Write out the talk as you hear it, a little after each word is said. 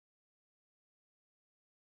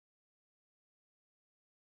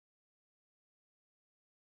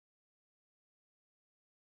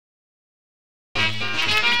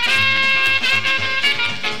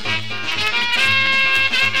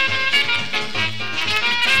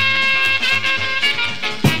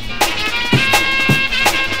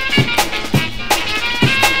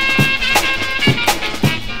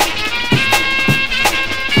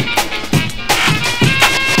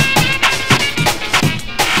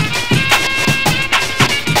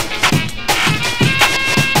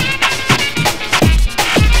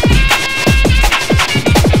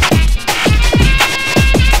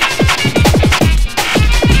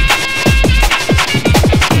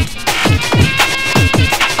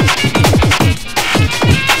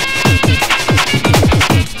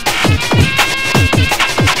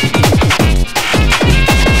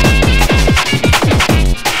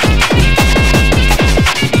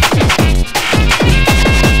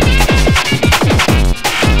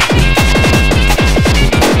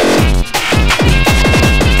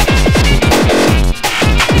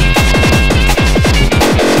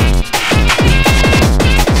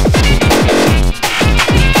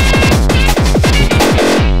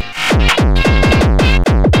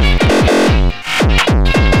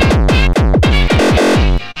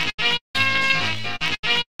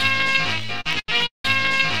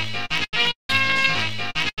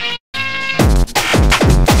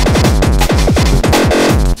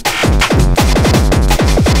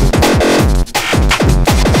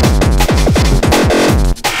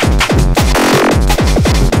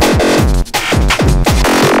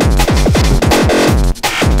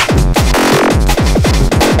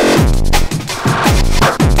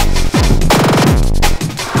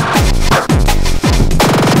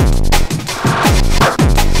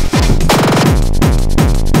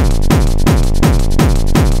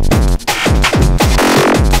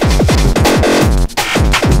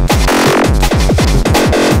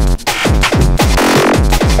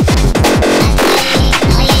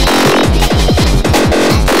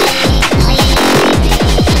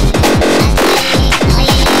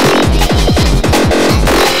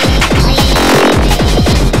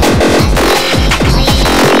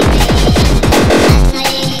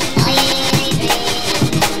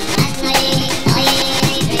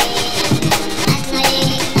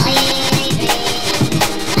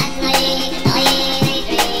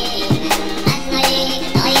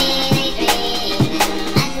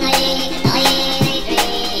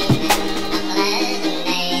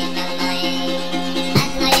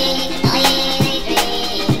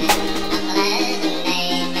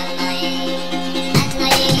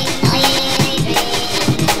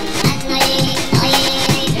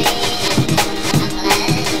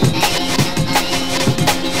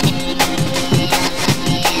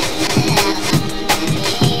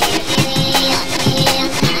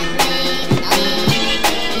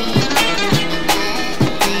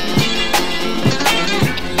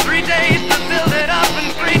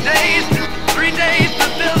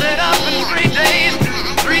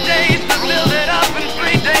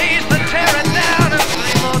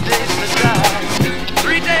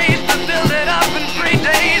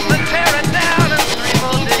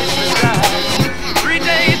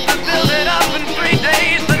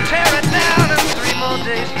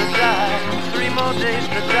more days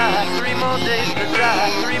to die, 3 more days to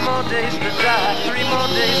die, 3 more days to die, 3 more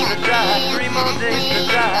days to die, 3 more days to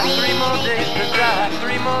die, 3 more days to die,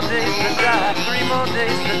 3 more days to die, 3 more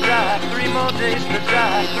days to die, 3 more days to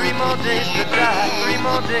die, 3 more days to die, 3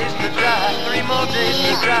 more days to die, 3 more days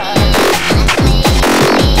to die.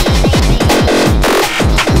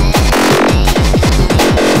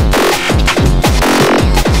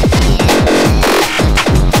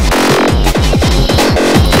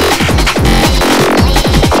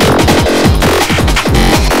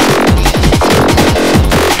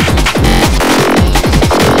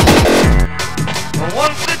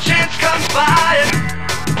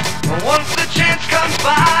 Once the chance comes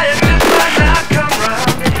by, it just might not come round.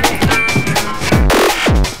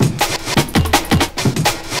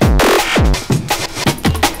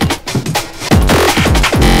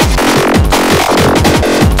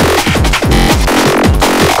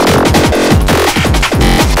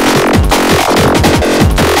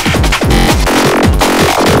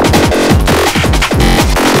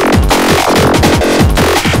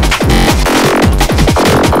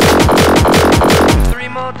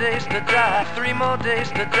 3 more days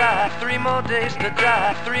to die, 3 more days to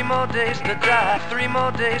die, 3 more days to die, 3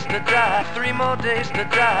 more days to die, 3 more days to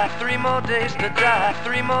die, 3 more days to die,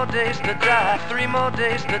 3 more days to die, 3 more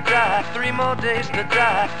days to die, 3 more days to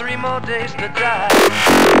die, 3 more days to die.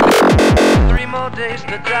 3 more days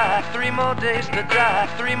to die, 3 more days to die,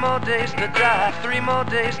 3 more days to die, 3 more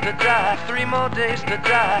days to die, 3 more days to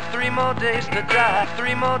die, 3 more days to die,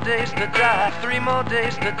 3 more days to die, 3 more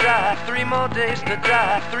days to die, 3 more days to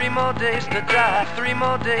die, 3 more days to die, 3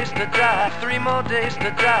 more days to die, 3 more days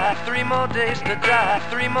to die, 3 more days to die,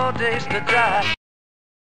 3 more days to die.